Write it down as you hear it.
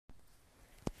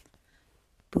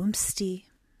Boomsty,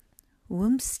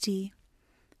 woomsty,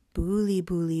 booly,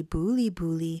 booly, booly,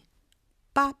 booly,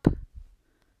 bop.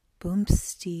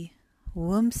 Boomsty,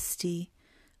 woomsty,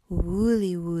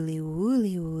 woolly, woolly,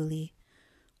 woolly, woolly,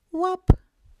 wop.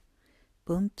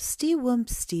 Boomsty,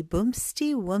 woomsty,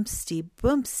 boomsty, woomsty,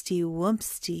 boomsty,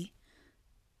 woomsty,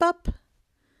 bop.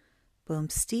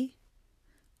 Boomsty,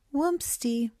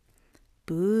 woomsty,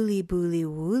 booly, booly,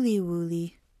 woolly,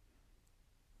 woolly,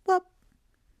 wop.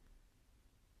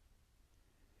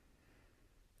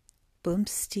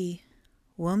 Boomsty,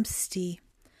 woomsty,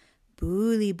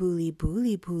 booly, booly,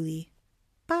 booly, booly,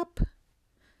 bop.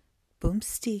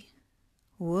 Boomsty,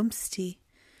 woomsty,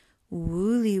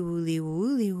 woolly, woolly,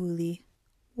 woolly, woolly,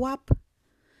 wop.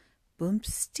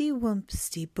 Boomsty,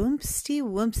 woomsty, boomsty,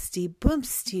 woomsty,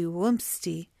 boomsty,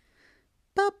 woomsty,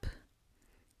 bop.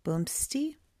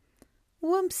 Boomsty,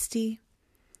 woomsty,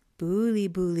 booly,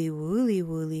 booly, woolly,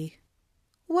 woolly,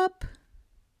 wop.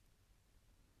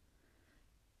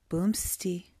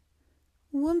 Boomsty,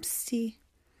 woomsty,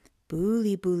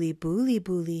 booly, booly, booly,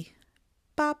 booly,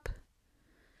 bop.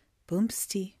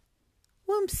 Boomsty,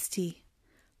 woomsty,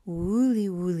 woolly,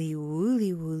 woolly,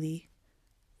 woolly, woolly,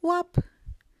 wop.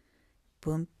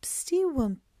 Boomsty,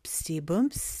 woomsty,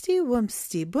 boomsty,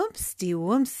 woomsty, boomsty,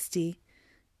 woomsty,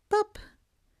 bop.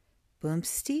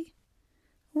 Boomsty,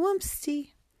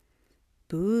 woomsty,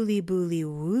 booly, booly,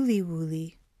 woolly,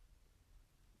 woolly,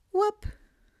 wop.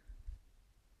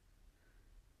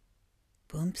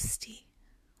 Boomsty,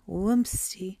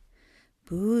 woomsty,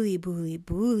 booly, booly,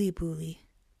 booly, booly,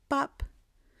 bop.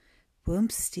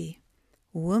 Boomsty,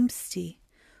 woomsty,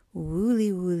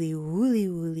 woolly, woolly, woolly,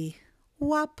 woolly,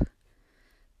 wop.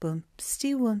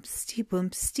 Boomsty, woomsty,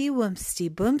 boomsty, woomsty,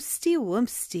 boomsty,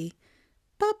 woomsty,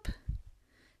 bop.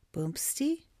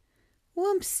 Boomsty,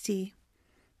 woomsty,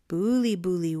 booly,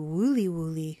 booly, woolly,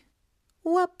 woolly,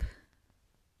 wop.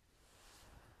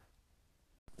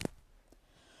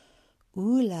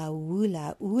 Oola,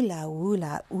 woola, oola,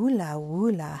 woola, oola,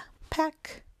 woola,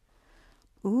 pack.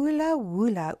 Oola,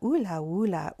 woola, oola,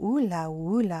 woola, oola,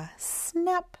 woola,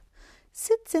 snap.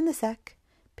 Sits in the sack.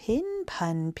 Pin,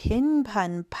 pun,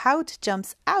 pout,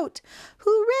 jumps out.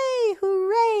 Hooray,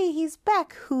 hooray, he's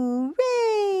back,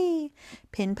 hooray.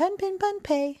 Pin, pun,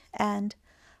 pay, and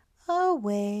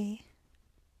away.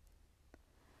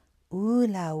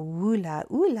 Oola, woola,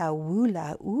 oola,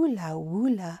 woola, oola,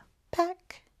 woola,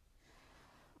 pack.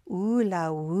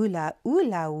 Oola, woola,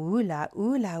 oola, woola,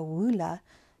 oola, woola,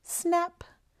 snap.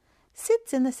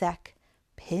 Sits in the sack.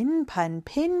 Pin, pun,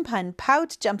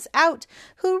 pout, jumps out.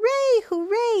 Hooray,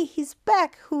 hooray, he's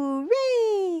back,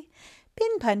 hooray.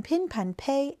 Pin, pun,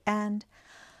 pay, and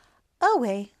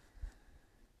away.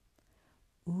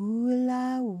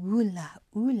 Oola, woola,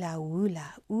 oola,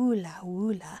 woola, oola,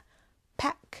 woola,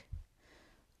 pack.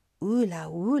 Oola,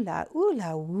 woola,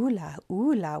 oola, woola,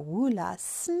 oola, woola,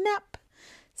 snap.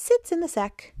 Sits in the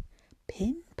sack.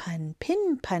 Pin, pun,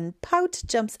 pout,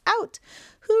 jumps out.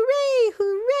 Hooray,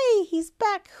 hooray, he's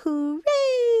back,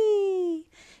 hooray.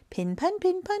 Pin, pun,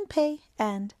 pay,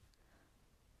 and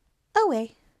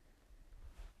away.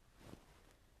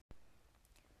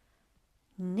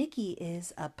 Nicky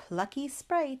is a plucky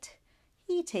sprite.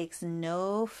 He takes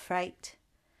no fright.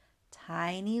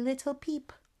 Tiny little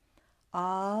peep,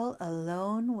 all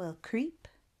alone will creep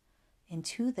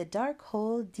into the dark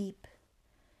hole deep.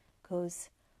 Goes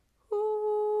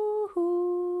hoo-hoo,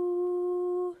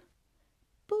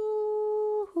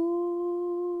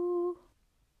 boo-hoo.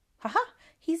 Ha-ha,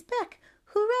 he's back,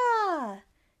 hurrah!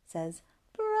 Says,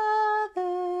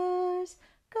 brothers,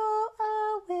 go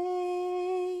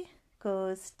away.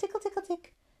 Goes tickle, tickle,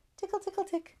 tick, tickle, tickle,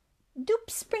 tick. Doop,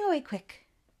 spring away quick.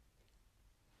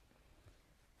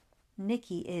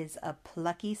 Nicky is a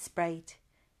plucky sprite.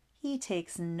 He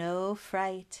takes no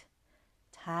fright.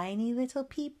 Tiny little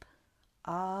peep,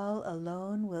 all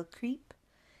alone will creep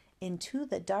into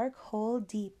the dark hole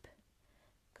deep.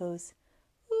 Goes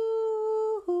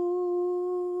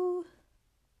ooh-hoo,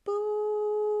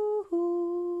 boo-hoo.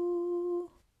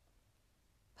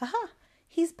 Ha-ha,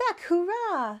 he's back,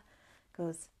 hurrah!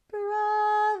 Goes,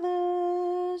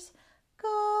 brothers,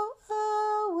 go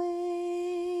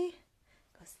away.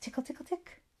 Goes tickle, tickle,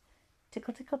 tick,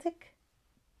 tickle, tickle, tick.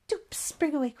 Doop,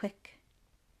 spring away quick.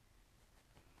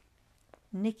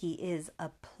 Nicky is a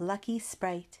plucky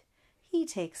sprite. He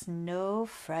takes no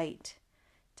fright.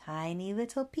 Tiny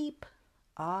little peep,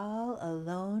 all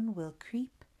alone will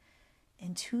creep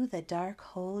into the dark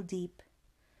hole deep.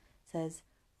 Says,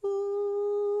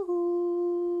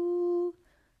 ooh,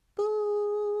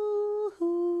 boo-hoo.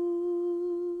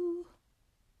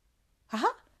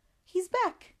 Ha-ha, he's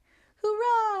back.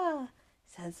 Hurrah!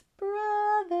 Says,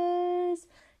 brothers,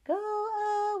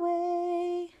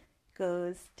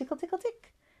 goes tickle, tickle,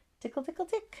 tick, tickle, tickle,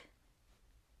 tick.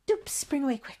 Doop, spring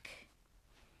away quick.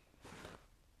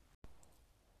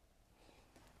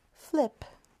 Flip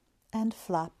and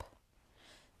flop,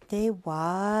 they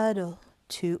waddle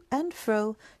to and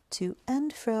fro, to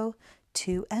and fro,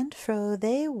 to and fro.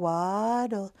 They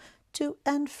waddle to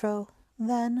and fro,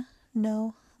 then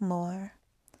no more.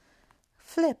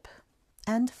 Flip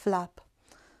and flop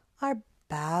are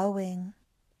bowing,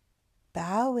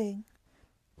 bowing,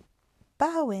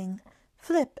 bowing.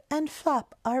 Flip and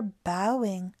flop are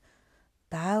bowing,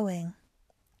 bowing,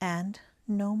 and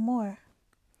no more.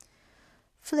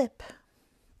 Flip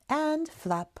and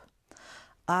flop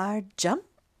are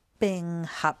jumping,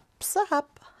 hops a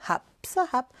hop, hops a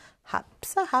hop,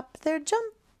 hops a hop. They're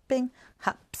jumping,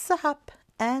 hops a hop,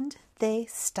 and they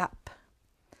stop.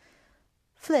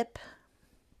 Flip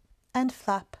and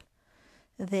flop,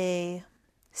 they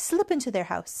slip into their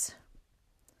house.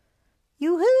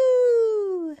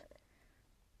 Yoo-hoo!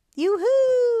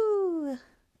 Yoo-hoo!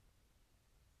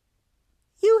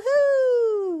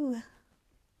 Yoo-hoo!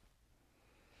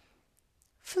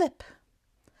 Flip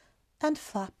and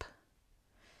flop,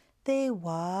 they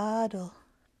waddle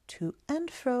to and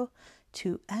fro,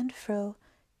 to and fro,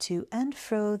 to and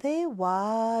fro. They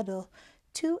waddle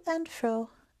to and fro,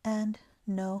 and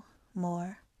no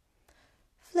more.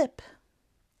 Flip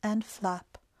and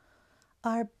flop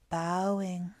are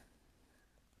bowing,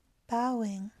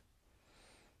 bowing,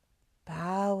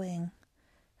 bowing.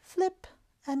 Flip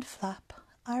and flop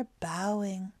are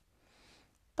bowing,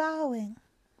 bowing,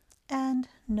 and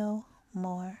no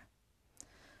more.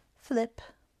 Flip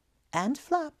and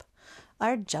flop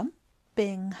are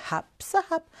jumping, hops a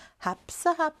hop, hops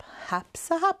a hop, hops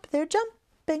a hop. They're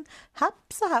jumping,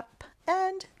 hops a hop,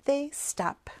 and they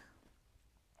stop.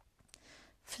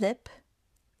 Flip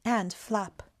and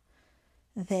flop,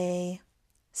 they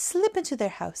slip into their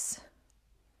house.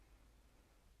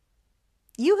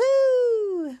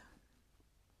 Yoo-hoo!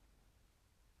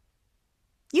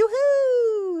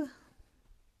 Yoo-hoo!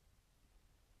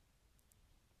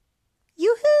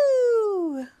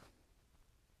 Yoo-hoo!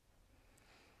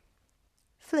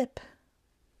 Flip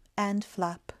and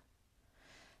flop,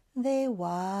 they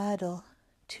waddle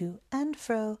to and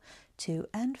fro, to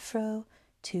and fro,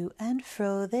 to and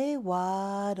fro. They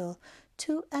waddle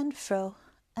to and fro,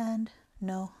 and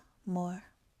no more.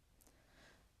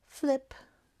 Flip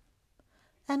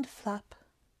and flop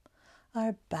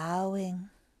are bowing,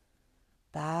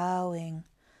 bowing,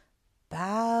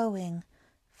 bowing.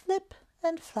 Flip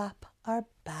and flop are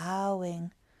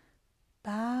bowing,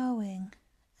 bowing,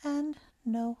 and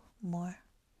no more.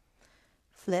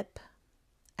 Flip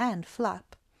and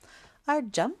flop are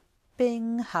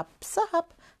jumping, hops a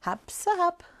hop, hops a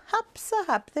hop, hops a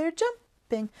hop. They're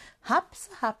jumping, hops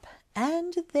a hop,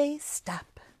 and they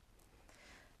stop.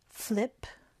 Flip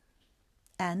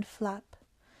and flop,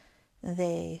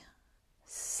 they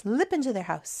slip into their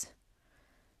house.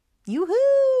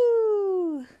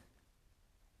 Yoo-hoo!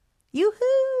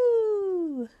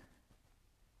 Yoo-hoo!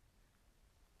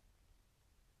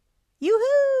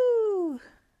 Yoo-hoo!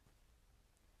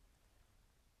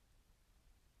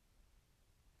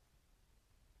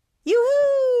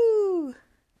 Yoo-hoo!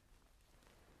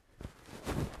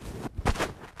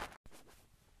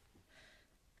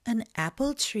 An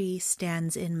apple tree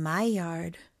stands in my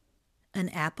yard. An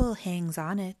apple hangs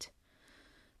on it.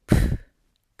 Pff,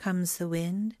 comes the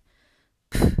wind.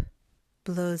 Pff,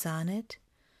 blows on it.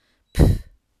 Pff,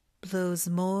 blows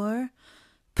more.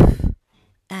 Pff,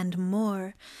 and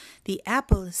more. The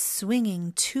apple is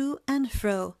swinging to and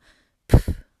fro.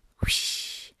 Pff,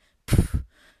 whoosh, pff,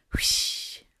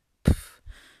 whoosh, pff,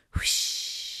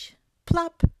 whoosh.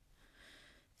 Plop.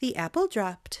 The apple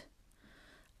dropped.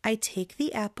 I take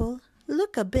the apple,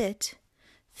 look a bit,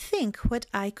 think what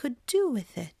I could do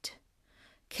with it.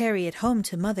 Carry it home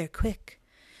to mother quick.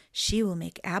 She will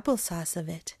make applesauce of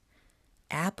it.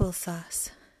 Applesauce,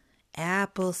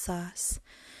 applesauce.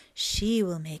 She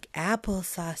will make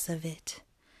applesauce of it.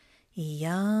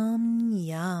 Yum,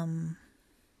 yum.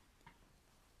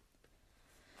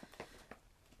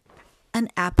 An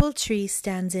apple tree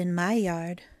stands in my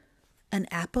yard. An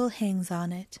apple hangs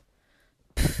on it.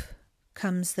 Pff,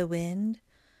 comes the wind.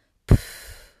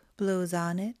 Pff, blows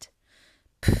on it.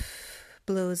 Pff,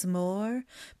 blows more.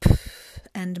 Pff,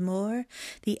 and more.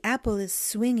 The apple is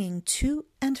swinging to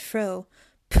and fro.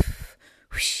 Pff,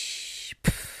 whoosh,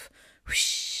 pff,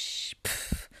 whoosh,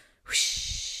 pff,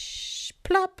 whoosh.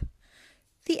 Plop.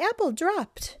 The apple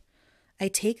dropped. I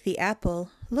take the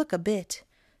apple, look a bit,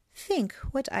 think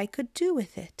what I could do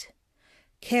with it.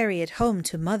 Carry it home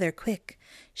to mother quick.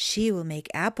 She will make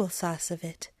applesauce of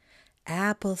it.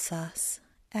 Applesauce,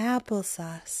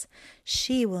 Applesauce.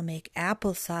 She will make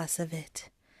applesauce of it.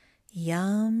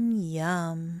 Yum,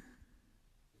 yum.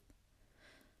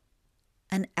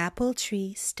 An apple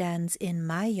tree stands in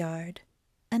my yard.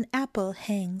 An apple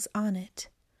hangs on it.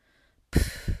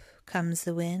 Pff, comes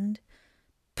the wind.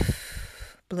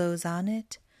 Pff, blows on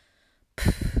it.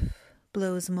 Pff,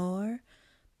 blows more.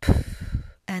 Pff,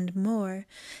 and more.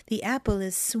 The apple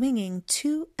is swinging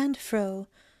to and fro.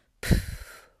 Pff,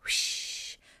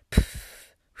 whoosh, pff,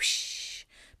 whoosh,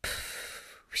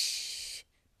 pff, whoosh.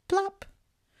 Plop!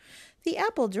 The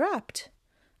apple dropped.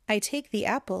 I take the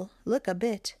apple, look a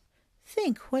bit,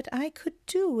 think what I could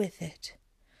do with it.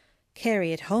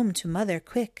 Carry it home to mother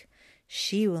quick.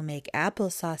 She will make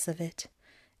applesauce of it.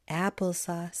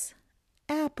 Applesauce,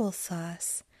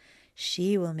 applesauce.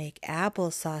 She will make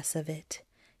applesauce of it.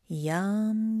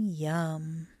 Yum,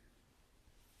 yum.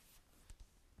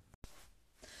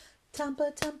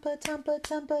 Tumpa, tumpa, tumpa,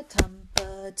 tumpa,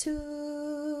 tumpa,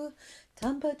 too.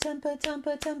 Tumpa, tumpa,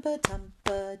 tumpa, tumpa,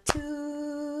 tumpa,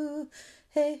 too.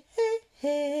 Hey, hey,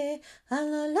 hey, a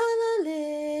la la la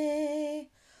lay.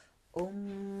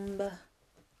 Umba,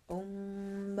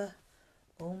 umba,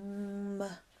 umba,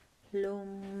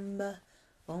 lumba,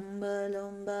 umba,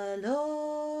 lumba,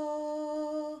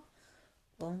 lo.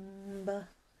 Umba,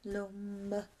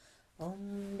 lumba,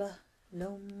 umba,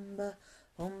 lumba,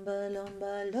 umba,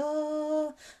 lumba,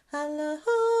 lo. Alla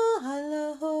ho,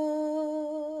 alla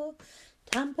ho.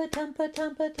 Tampa, tampa,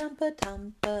 tampa, tampa,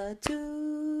 tampa,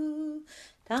 too.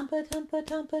 Tampa, tampa,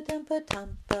 tampa, tampa,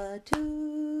 tampa,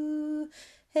 too.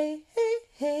 Hey, hey,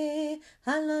 hey,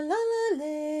 a la la la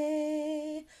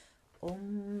lay.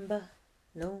 Umba,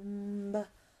 lumba,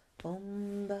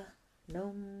 umba,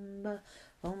 lumba,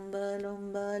 umba,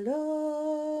 lumba,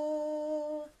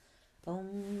 lo.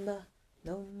 Umba,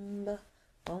 lumba,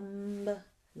 umba,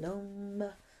 lumba,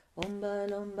 umba,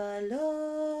 lumba,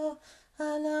 lo.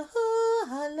 Alla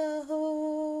ho,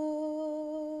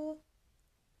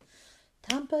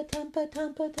 tampa, tampa,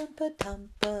 tampa, tampa,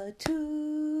 tampa,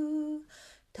 too.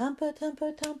 Tampa,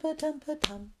 tampa, tampa, tampa,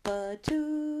 tampa,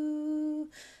 too.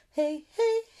 Hey,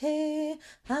 hey, hey,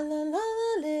 a la la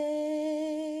la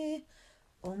lay.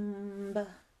 Umba,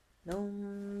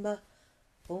 lumba,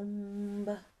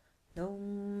 umba,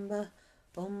 lumba,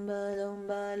 umba,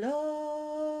 lumba, lo.